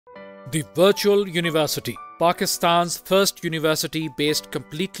The Virtual University, Pakistan's first university based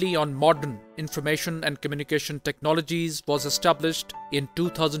completely on modern information and communication technologies, was established in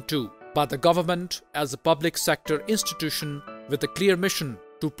 2002 by the government as a public sector institution with a clear mission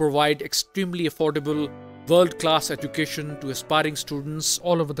to provide extremely affordable, world-class education to aspiring students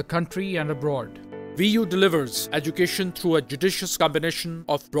all over the country and abroad. VU delivers education through a judicious combination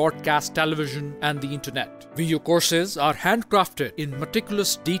of broadcast television and the internet. VU courses are handcrafted in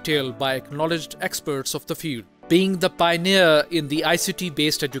meticulous detail by acknowledged experts of the field. Being the pioneer in the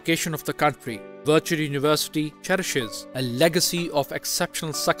ICT-based education of the country, Virtual University cherishes a legacy of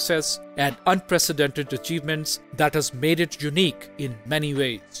exceptional success and unprecedented achievements that has made it unique in many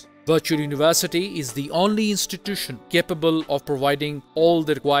ways. Virtual University is the only institution capable of providing all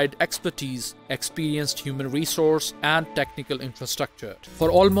the required expertise, experienced human resource, and technical infrastructure.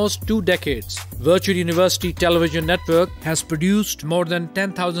 For almost 2 decades, Virtual University Television Network has produced more than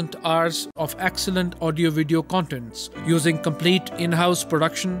 10,000 hours of excellent audio-video contents using complete in-house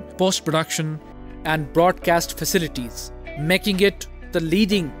production, post-production, and broadcast facilities, making it the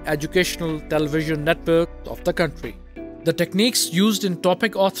leading educational television network of the country. The techniques used in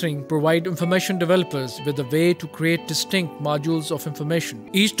topic authoring provide information developers with a way to create distinct modules of information.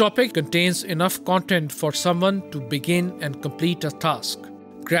 Each topic contains enough content for someone to begin and complete a task,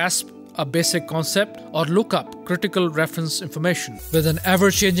 grasp a basic concept, or look up critical reference information. With an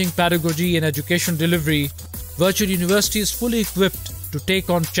ever-changing pedagogy and education delivery, Virtual University is fully equipped to take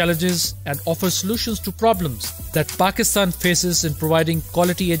on challenges and offer solutions to problems that Pakistan faces in providing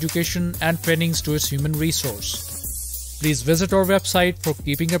quality education and trainings to its human resource. Please visit our website for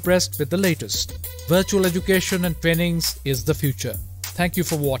keeping abreast with the latest. Virtual education and trainings is the future. Thank you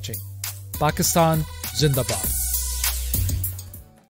for watching. Pakistan Zindabad.